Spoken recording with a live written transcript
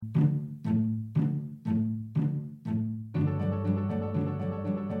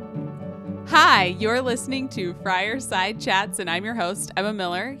Hi, you're listening to Friar Side Chats, and I'm your host, Emma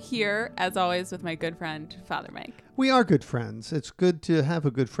Miller, here, as always, with my good friend, Father Mike. We are good friends. It's good to have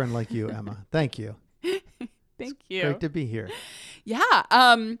a good friend like you, Emma. Thank you. Thank you. Great to be here. Yeah.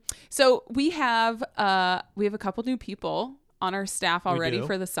 So we have a couple new people on our staff already do.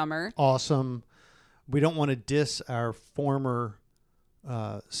 for the summer. Awesome. We don't want to diss our former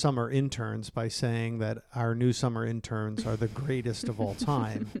summer interns by saying that our new summer interns are the greatest of all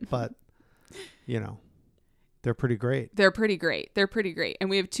time, but you know, they're pretty great. They're pretty great. And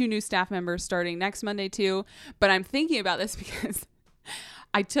we have 2 new staff members starting next Monday too. But I'm thinking about this because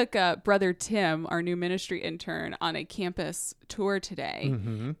I took Brother Tim, our new ministry intern, on a campus tour today.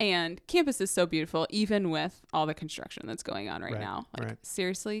 Mm-hmm. And campus is so beautiful, even with all the construction that's going on right now. Like,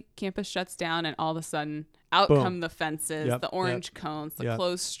 seriously, campus shuts down and all of a sudden out Boom. come the fences, the orange cones, the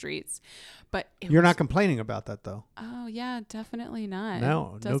closed streets. But you're not complaining about that, though. Oh, yeah, definitely not.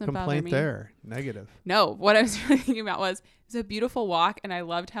 No Doesn't complaint bother me. there. Negative. No, what I was really thinking about was it's a beautiful walk, and I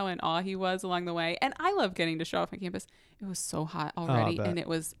loved how in awe he was along the way. And I love getting to show off on campus. It was so hot already, and it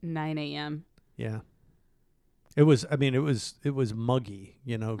was 9 a.m. Yeah. It was, it was muggy,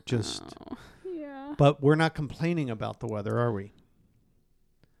 just. Oh, yeah. But we're not complaining about the weather, are we?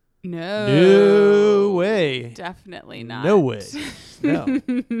 No way. Definitely not. No way. No,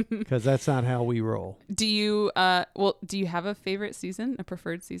 because that's not how we roll. Do you have a favorite season, a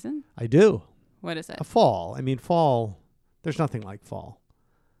preferred season? I do. What is it? Fall. Fall, there's nothing like fall.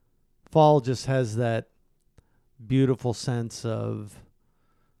 Fall just has that beautiful sense of,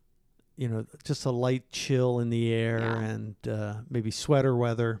 just a light chill in the air and maybe sweater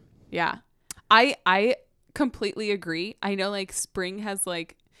weather. Yeah. I completely agree. I know spring has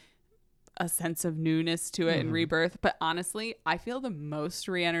a sense of newness to it and rebirth, but honestly, I feel the most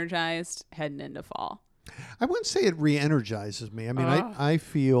re-energized heading into fall. I wouldn't say it re-energizes me. I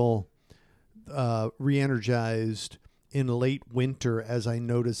feel re-energized in late winter as I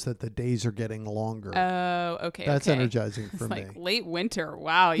notice that the days are getting longer. Oh, okay. That's energizing for me. Late winter.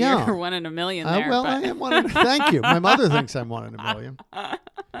 Wow, yeah. You're 1 in a million there. I am one in thank you. My mother thinks I'm 1 in a million.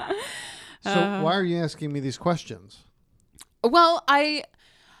 So why are you asking me these questions? Well, that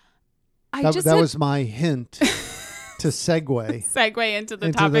was my hint to segue into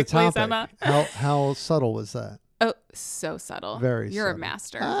the topic, please, Emma. How subtle was that? Oh, so subtle. Very You're subtle. A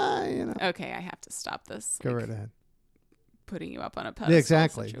master. Okay, I have to stop this. Go right ahead. Putting you up on a pedestal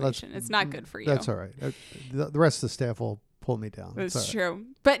exactly. It's not good for you. That's all right. The rest of the staff will pull me down. It's true.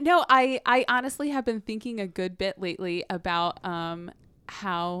 But no, I honestly have been thinking a good bit lately about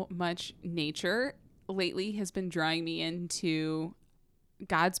how much nature lately has been drawing me into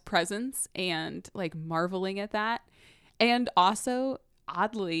God's presence and marveling at that, and also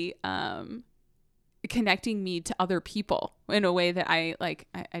oddly connecting me to other people in a way that I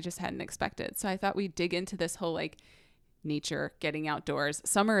just hadn't expected. So I thought we'd dig into this whole nature, getting outdoors.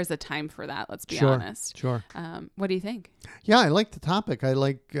 Summer is a time for that, let's be honest. Sure. What do you think? Yeah, I like the topic. I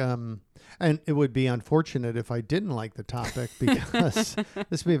like and it would be unfortunate if I didn't like the topic because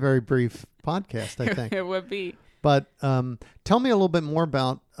this would be a very brief podcast, I think. It would be. But tell me a little bit more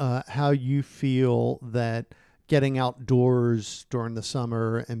about how you feel that getting outdoors during the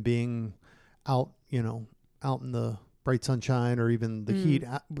summer and being out, out in the bright sunshine or even the heat,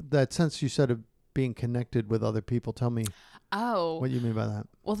 that sense you said of being connected with other people. Tell me what you mean by that.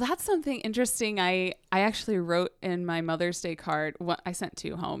 Well, that's something interesting. I actually wrote in my Mother's Day card. I sent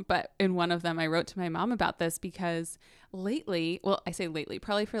 2 home, but in one of them I wrote to my mom about this because lately, well, I say lately,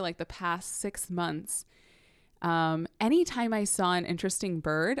 probably for the past 6 months, anytime I saw an interesting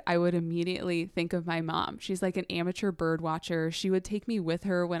bird, I would immediately think of my mom. She's an amateur bird watcher. She would take me with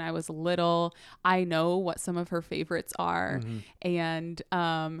her when I was little. I know what some of her favorites are. And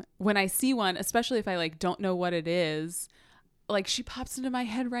when I see one, especially if I don't know what it is, she pops into my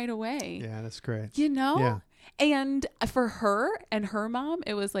head right away. Yeah, that's great. Yeah. And for her and her mom,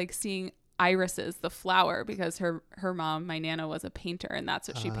 it was seeing irises, the flower, because her mom, my Nana, was a painter, and that's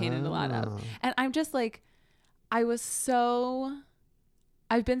what she painted a lot of. And I'm just I've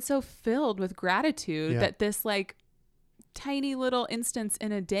been so filled with gratitude that this tiny little instance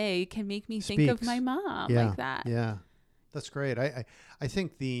in a day can make me think of my mom like that. Yeah, that's great. I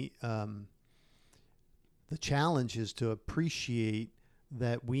think the challenge is to appreciate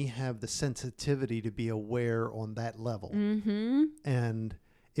that we have the sensitivity to be aware on that level. Mm-hmm. And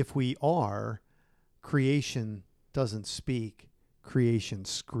if we are, creation doesn't speak. Creation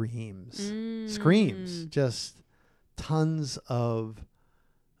screams. Screams. Just tons of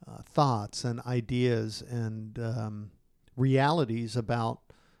thoughts and ideas and realities about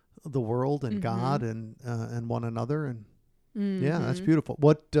the world and God and one another. And yeah, that's beautiful.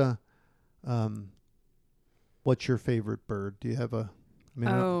 What What's your favorite bird? Do you have a? I mean,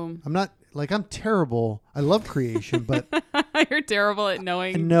 Oh. I'm not like I'm terrible. I love creation, but You're terrible at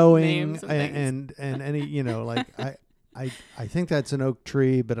knowing names and things. and any like I think that's an oak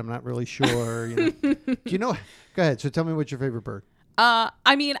tree, but I'm not really sure. Do you know? Go ahead. So tell me what's your favorite bird.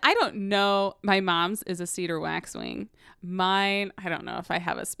 I mean, I don't know. My mom's is a cedar waxwing. Mine, I don't know if I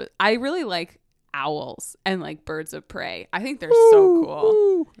have I really like owls and like birds of prey. I think they're so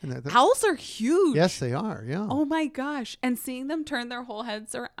cool. Owls are huge. Yes, they are. Yeah. Oh my gosh. And seeing them turn their whole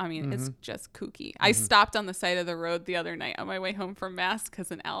heads around, I mean, it's just kooky. I stopped on the side of the road the other night on my way home from Mass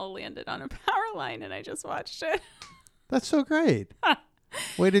because an owl landed on a power line and I just watched it. That's so great.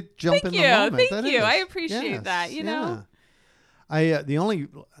 Way to jump in the moment. Thank you. I appreciate that, you know. The only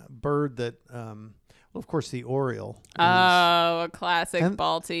bird that, of course, the oriole. Oh, a classic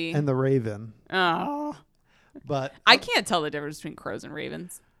Balti. And the raven. Oh. But I can't tell the difference between crows and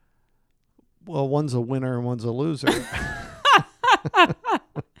ravens. Well, one's a winner and one's a loser.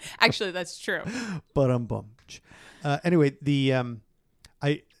 Actually, that's true. But anyway,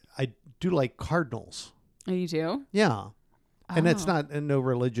 I do like cardinals. Oh, you do? Yeah. And it's not no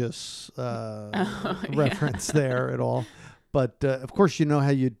religious reference there at all. But, of course, you know how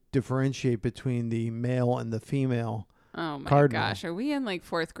you differentiate between the male and the female cardinal. Gosh. Are we in like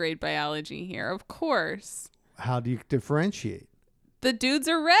 4th grade biology here? Of course. How do you differentiate? The dudes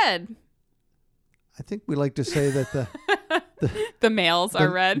are red. I think we like to say that the males are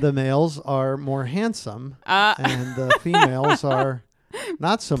red. The males are more handsome and the females are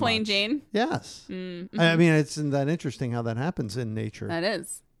not so plain much. Jane. Yes. Mm-hmm. I mean, isn't that interesting how that happens in nature? That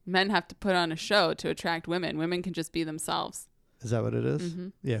is. Men have to put on a show to attract women. Women can just be themselves. Is that what it is? Mm-hmm.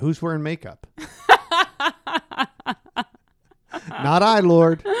 Yeah. Who's wearing makeup? Not I,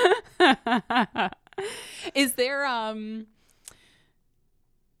 Lord. Is there, I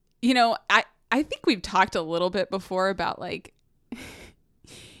think we've talked a little bit before about like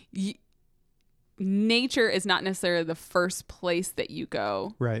nature is not necessarily the first place that you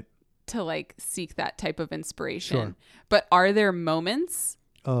go. Right. To like seek that type of inspiration. Sure. But are there moments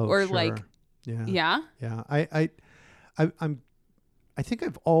or sure. like, yeah. I think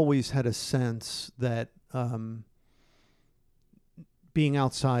I've always had a sense that being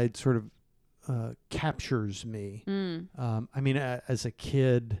outside sort of captures me. I mean, as a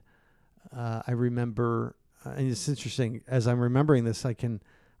kid, I remember, and it's interesting. As I'm remembering this, I can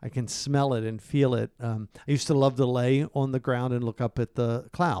smell it and feel it. I used to love to lay on the ground and look up at the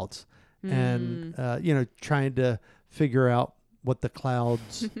clouds, and trying to figure out what the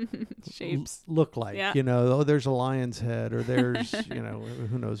clouds shapes look like. Yeah. There's a lion's head, or there's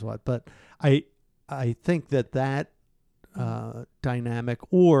who knows what. But I think that dynamic,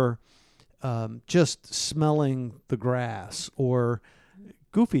 or just smelling the grass, or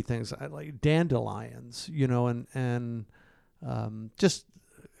goofy things like dandelions, and just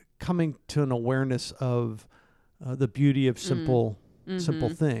coming to an awareness of the beauty of simple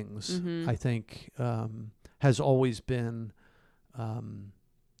things. Mm-hmm. I think has always been an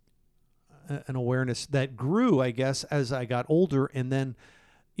awareness that grew, I guess, as I got older. And then,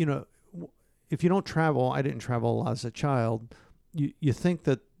 if you don't travel, I didn't travel a lot as a child. You think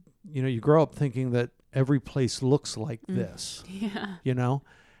that, you grow up thinking that every place looks like this. Yeah.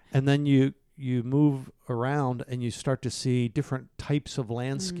 And then you move around and you start to see different types of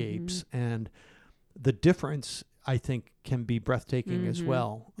landscapes, and the difference, I think, can be breathtaking as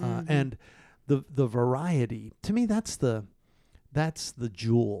well. And the variety, to me, that's the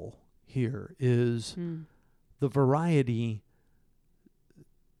jewel here, is the variety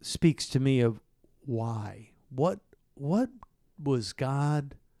speaks to me of why. What was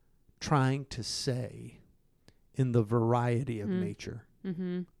God trying to say in the variety of nature?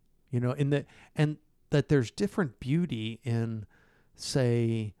 Mm-hmm. And that there's different beauty in,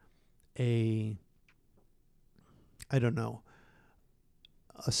 say, a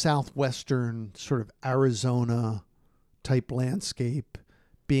southwestern sort of Arizona type landscape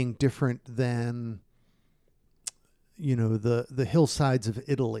being different than, the hillsides of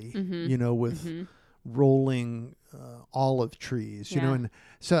Italy, with rolling olive trees, and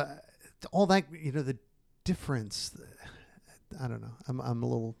so all that, the difference. I don't know. I'm a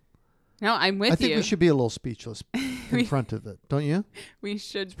little. No, I'm with you. I think we should be a little speechless in front of it, don't you? We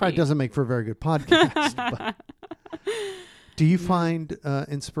should. Probably doesn't make for a very good podcast. But do you find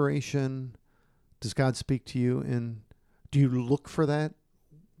inspiration? Does God speak to you? And do you look for that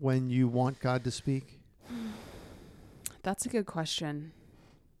when you want God to speak? That's a good question.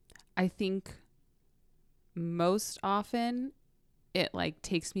 I think most often it like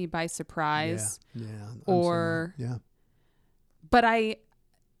takes me by surprise. Yeah. Or yeah. But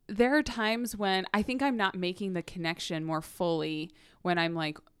there are times when I think I'm not making the connection more fully when I'm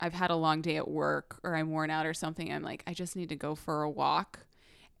like, I've had a long day at work or I'm worn out or something. I'm like, I just need to go for a walk.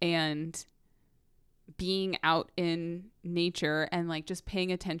 And being out in nature and like just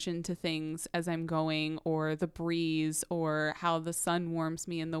paying attention to things as I'm going, or the breeze, or how the sun warms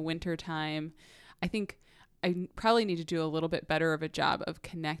me in the wintertime. I think I probably need to do a little bit better of a job of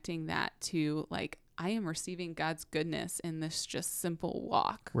connecting that to like, I am receiving God's goodness in this just simple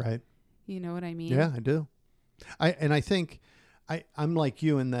walk. Right. You know what I mean? Yeah, I do. I think I'm like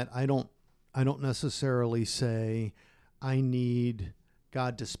you in that I don't necessarily say I need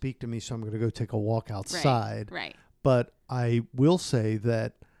God to speak to me, so I'm going to go take a walk outside. Right. But I will say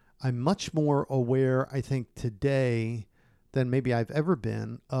that I'm much more aware, I think, today than maybe I've ever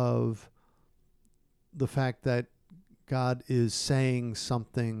been of the fact that God is saying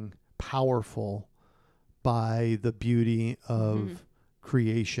something powerful by the beauty of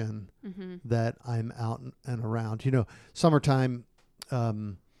creation that I'm out and around. You know, summertime,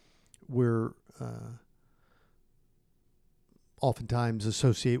 we're oftentimes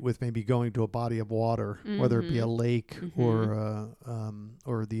associate with maybe going to a body of water, whether it be a lake or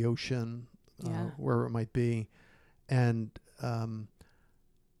the ocean, wherever it might be. And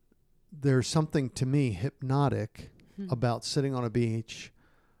there's something to me hypnotic about sitting on a beach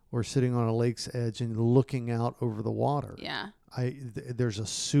or sitting on a lake's edge and looking out over the water. Yeah. There's a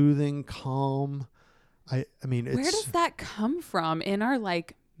soothing calm. I mean, it's, where does that come from in our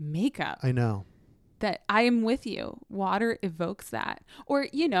like makeup? I know. That I am with you. Water evokes that. Or,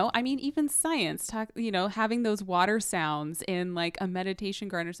 you know, I mean, even science, having those water sounds in like a meditation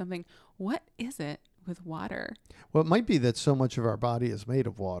garden or something. What is it with water? Well, it might be that so much of our body is made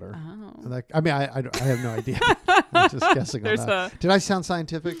of water. Oh. Like, I mean, I have no idea. I'm just guessing on that. Did I sound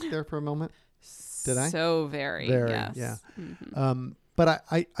scientific there for a moment? Did I? So very, yes. Yeah. But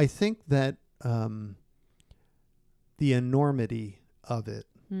I think that the enormity of it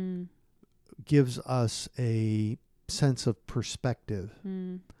gives us a sense of perspective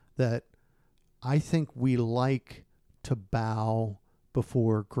that I think we like to bow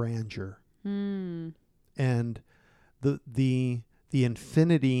before grandeur. And the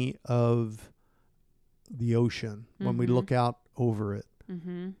infinity of the ocean, when we look out over it,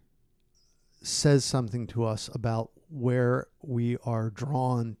 says something to us about where we are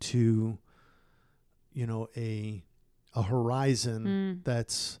drawn to, you know, a horizon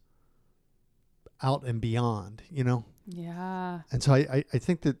that's out and beyond, you know? Yeah. And so I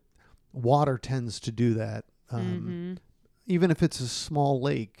think that water tends to do that. Even if it's a small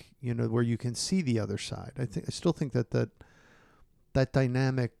lake, you know, where you can see the other side. I still think that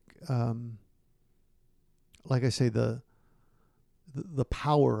dynamic, like I say, the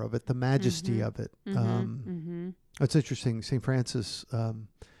power of it, the majesty of it. It's interesting. St. Francis,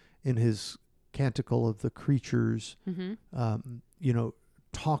 in his Canticle of the Creatures, you know,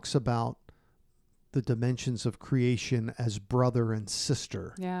 talks about the dimensions of creation as brother and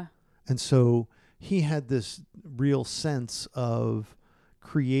sister. Yeah. And so he had this real sense of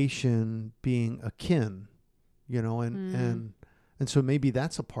creation being akin, you know, and so maybe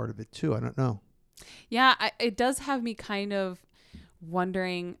that's a part of it too. I don't know. Yeah, it does have me kind of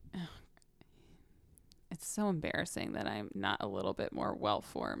wondering. It's so embarrassing that I'm not a little bit more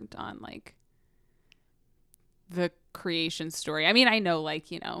well-formed on like the creation story. I mean, I know like,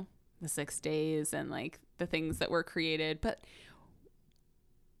 you know, the 6 days and like the things that were created, but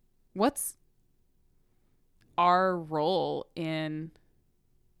what's our role in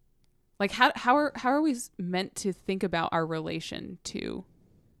like how are we meant to think about our relation to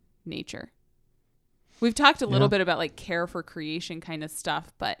nature? We've talked a little bit about like care for creation kind of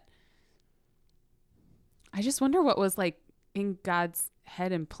stuff, but I just wonder what was like in God's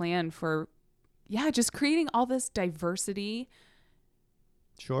head and plan for just creating all this diversity.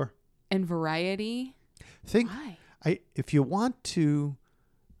 Sure. And variety. Why? If you want to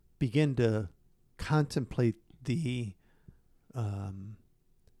begin to contemplate the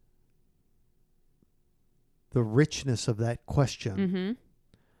richness of that question,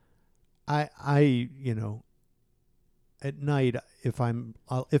 I you know, at night if I'm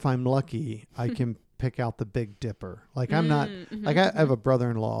lucky, I can pick out the Big Dipper. Like I'm not like I have a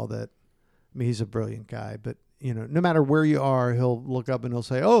brother-in-law that, I mean, he's a brilliant guy, but you know, no matter where you are, he'll look up and he'll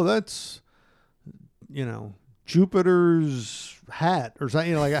say, "Oh, that's, you know, Jupiter's hat," or something.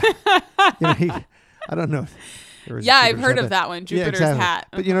 You know, like, you know, I don't know. I've heard of that one, Jupiter's hat.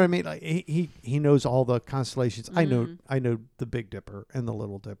 But you know what I mean? Like he knows all the constellations. I know the Big Dipper and the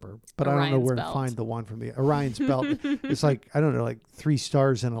Little Dipper, but Orion's I don't know where to find the one from the Orion's belt. It's like, I don't know, like 3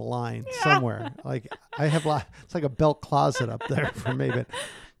 stars in a line somewhere. Like I have it's like a belt closet up there for me,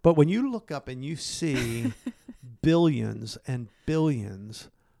 But when you look up and you see billions and billions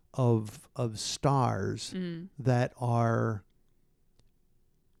of stars that are,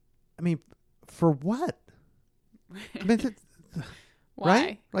 I mean, for what? I mean, Why?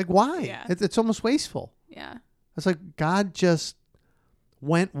 right? Like, why? Yeah. It's almost wasteful. Yeah. It's like God just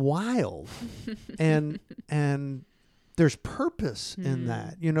went wild, and there's purpose in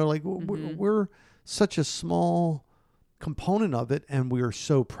that. You know, like we're such a small component of it, and we are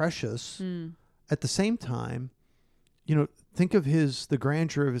so precious. At the same time, you know, think of the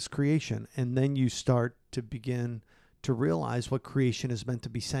grandeur of his creation, and then you start to begin to realize what creation is meant to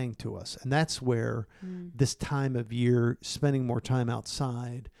be saying to us. And that's where this time of year, spending more time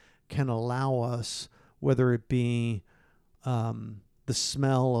outside, can allow us, whether it be the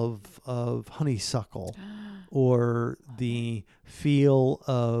smell of honeysuckle or the feel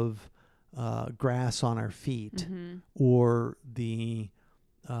of grass on our feet, or the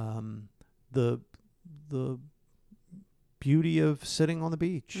beauty of sitting on the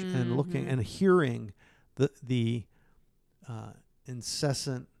beach and looking and hearing the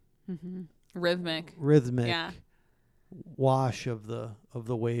incessant rhythmic yeah. wash of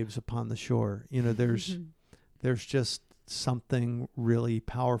the waves upon the shore. You know, there's just something really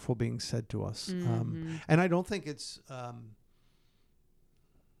powerful being said to us. And I don't think it's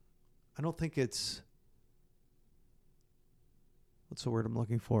what's the word I'm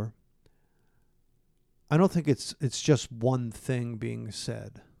looking for? I don't think it's just one thing being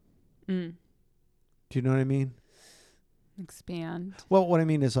said. Do you know what I mean? Expand. Well, what I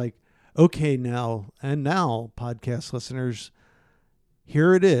mean is like, okay, now podcast listeners,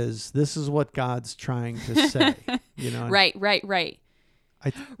 here it is. This is what God's trying to say. You know, right.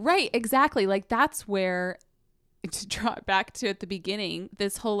 Right, exactly. Like that's where, to draw it back to at the beginning,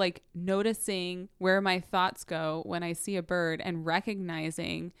 this whole like noticing where my thoughts go when I see a bird and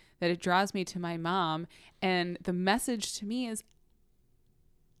recognizing that it draws me to my mom. And the message to me is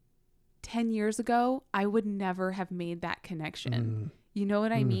 10 years ago, I would never have made that connection. You know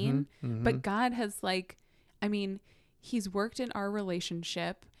what I mean? But God has he's worked in our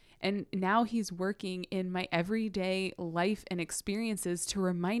relationship, and now he's working in my everyday life and experiences to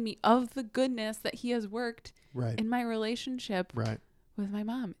remind me of the goodness that he has worked in my relationship with my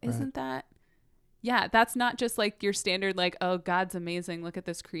mom. Isn't that? Yeah, that's not just like your standard, like, oh, God's amazing, look at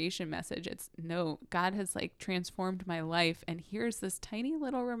this creation message. It's no, God has like transformed my life. And here's this tiny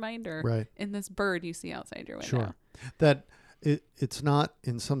little reminder in this bird you see outside your window. Sure. That it's not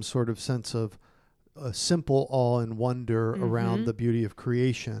in some sort of sense of a simple awe and wonder around the beauty of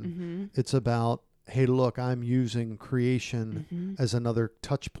creation. It's about, hey, look, I'm using creation as another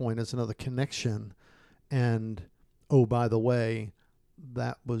touch point, as another connection. And, oh, by the way,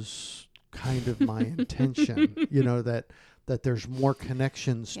 that was kind of my intention, you know, that there's more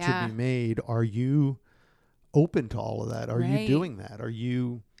connections to be made. Are you open to all of that? Are you doing that? Are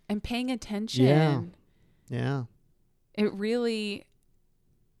you... And paying attention. Yeah. It really...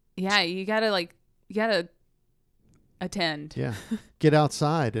 Yeah, you gotta attend. Yeah. Get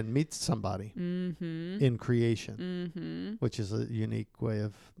outside and meet somebody in creation, which is a unique way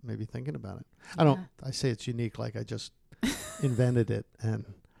of maybe thinking about it. I say it's unique like I just invented it. And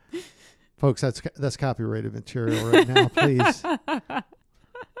folks, that's copyrighted material right now. Please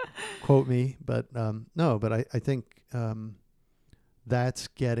quote me. But I think that's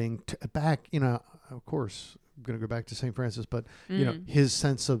getting back, you know, of course, I'm going to go back to St. Francis, but, you know, his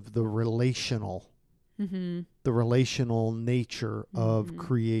sense of the relational nature of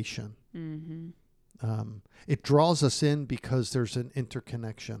creation. It draws us in because there's an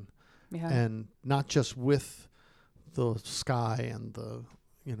interconnection, and not just with the sky and the,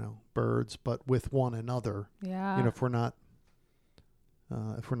 you know, birds, but with one another. Yeah. You know, if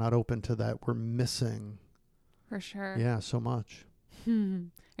we're not open to that, we're missing. For sure. Yeah, so much. Are you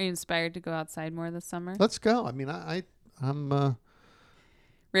inspired to go outside more this summer? Let's go. I mean, I'm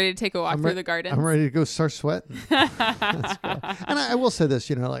ready to take a walk through the gardens. I'm ready to go start sweating. Let's go. And I will say this,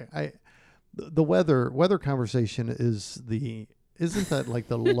 you know, like the weather conversation isn't that like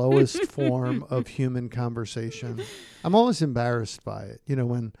the lowest form of human conversation? I'm always embarrassed by it. You know,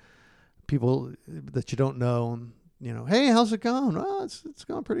 when people that you don't know, you know, hey, how's it going? Oh, it's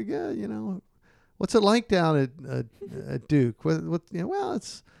going pretty good. You know, what's it like down at Duke? What you know? Well,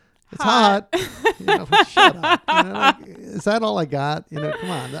 it's hot. You know, shut up. You know, like, is that all I got? You know,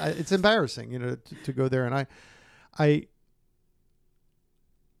 come on. It's embarrassing, you know, to go there. And I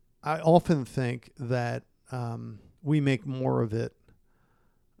often think that we make more of it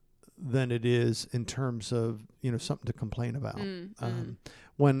than it is in terms of, you know, something to complain about.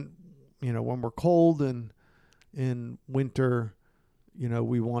 When we're cold and in winter,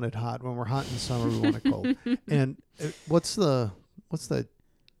 we want it hot. When we're hot in summer, we want it cold. And what's that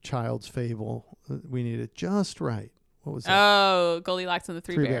child's fable? We need it just right. What was that? Oh, Goldilocks and the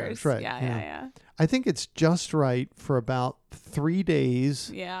Three Bears. Right. Yeah. I think it's just right for about 3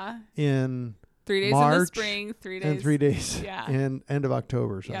 days Yeah. in 3 days March in the spring, 3 days. and 3 days Yeah. in end of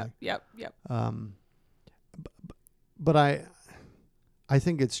October or something. Yep. But I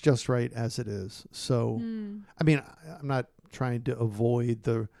think it's just right as it is. So, I mean, I'm not trying to avoid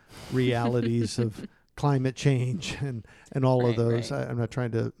the realities of climate change and all of those. Right. I'm not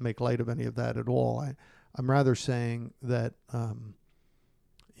trying to make light of any of that at all. I'm rather saying that,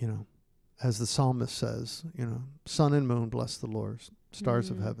 as the psalmist says, sun and moon, bless the Lord. Stars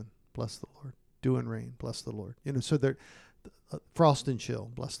of heaven, bless the Lord. Dew and rain, bless the Lord. So they're frost and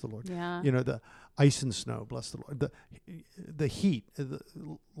chill, bless the Lord. Yeah. The ice and snow, bless the Lord. The heat,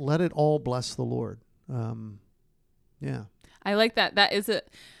 let it all bless the Lord. Yeah. I like that. That is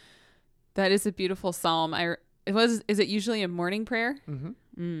a beautiful psalm. Is it usually a morning prayer?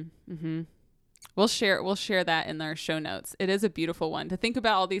 Mm-hmm. We'll share that in our show notes. It is a beautiful one to think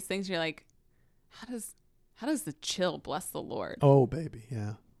about all these things. You're like, how does the chill bless the Lord? Oh, baby.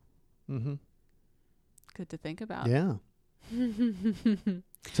 Yeah. Mm-hmm. Good to think about. Yeah.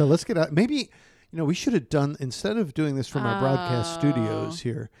 So let's get out. Maybe, we should have done, instead of doing this from our broadcast studios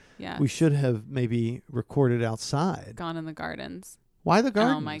here, yeah, we should have maybe recorded outside. Gone in the gardens. Why the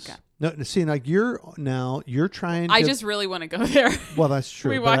gardens? Oh my God. No, see, like you're trying to. I just really want to go there. Well, that's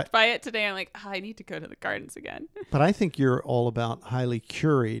true. We walked by it today. I'm like, I need to go to the gardens again. But I think you're all about highly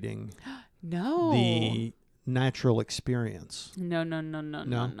curating the natural experience. No.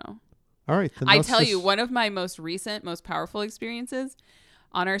 All right. Then I tell you, one of my most recent, most powerful experiences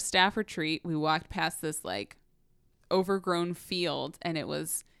on our staff retreat, we walked past this like overgrown field and it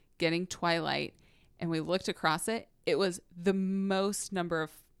was getting twilight and we looked across it. It was the most number of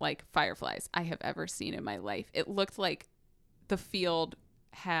like fireflies I have ever seen in my life. It looked like the field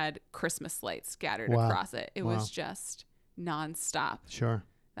had Christmas lights scattered across it. It was just nonstop. Sure.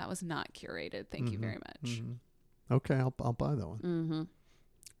 That was not curated. Thank you very much. Mm-hmm. Okay. I'll buy that one. Mm-hmm.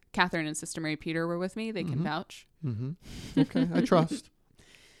 Catherine and Sister Mary Peter were with me. They can vouch. Mm-hmm. Okay. I trust.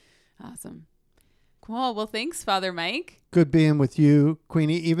 Awesome. Cool. Well, thanks, Father Mike. Good being with you,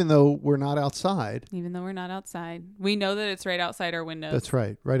 Queenie, even though we're not outside. Even though we're not outside. We know that it's right outside our windows. That's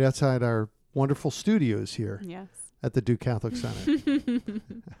right. Right outside our wonderful studios here. Yes. At the Duke Catholic Center.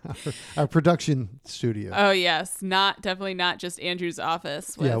 our production studio. Oh, yes. Definitely not just Andrew's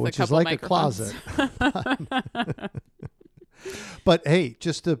office with which a couple is like microphones. a closet. But hey,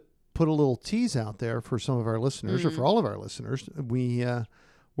 just to put a little tease out there for some of our listeners, or for all of our listeners, we're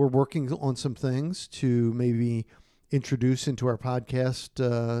working on some things to maybe introduce into our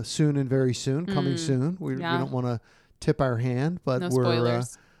podcast soon and very soon, coming soon. We don't want to tip our hand, but No we're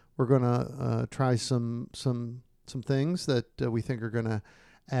spoilers. going to try some things that we think are going to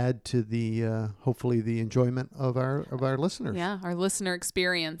add to the hopefully the enjoyment of our listeners. Yeah, our listener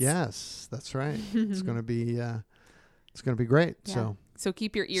experience. Yes, that's right. It's going to be great. Yeah. So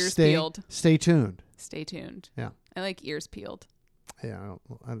keep your ears stay peeled. Stay tuned. Stay tuned. Yeah. I like ears peeled. Yeah, I don't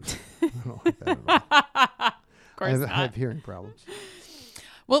like that at all. Of course I have hearing problems.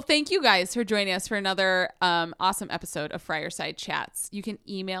 Well, thank you guys for joining us for another awesome episode of Friarside Chats. You can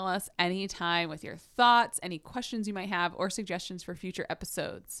email us anytime with your thoughts, any questions you might have, or suggestions for future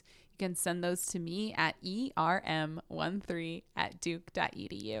episodes. You can send those to me at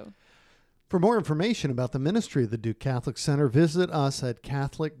erm13@duke.edu. For more information about the ministry of the Duke Catholic Center, visit us at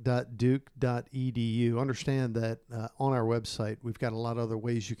catholic.duke.edu. Understand that on our website, we've got a lot of other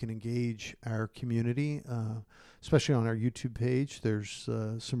ways you can engage our community, especially on our YouTube page. There's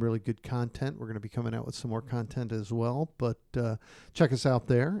some really good content. We're going to be coming out with some more content as well, but check us out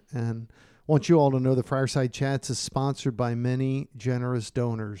there. And want you all to know the Friarside Chats is sponsored by many generous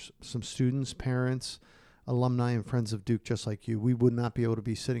donors, some students, parents, alumni, and friends of Duke just like you. We would not be able to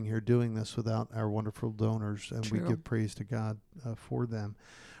be sitting here doing this without our wonderful donors, and we give praise to God for them.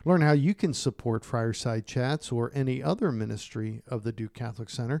 Learn how you can support Friarside Chats or any other ministry of the Duke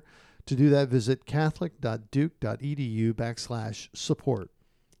Catholic Center. To do that, visit catholic.duke.edu/support.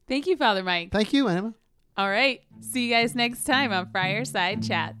 Thank you, Father Mike. Thank you, Emma. All right. See you guys next time on Friarside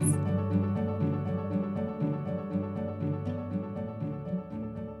Chats.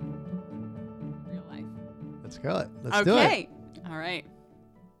 Let's go. Let's do it. Okay. All right.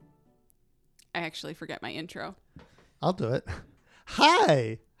 I actually forget my intro. I'll do it.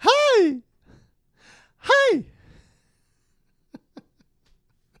 Hi. Hi. Hi.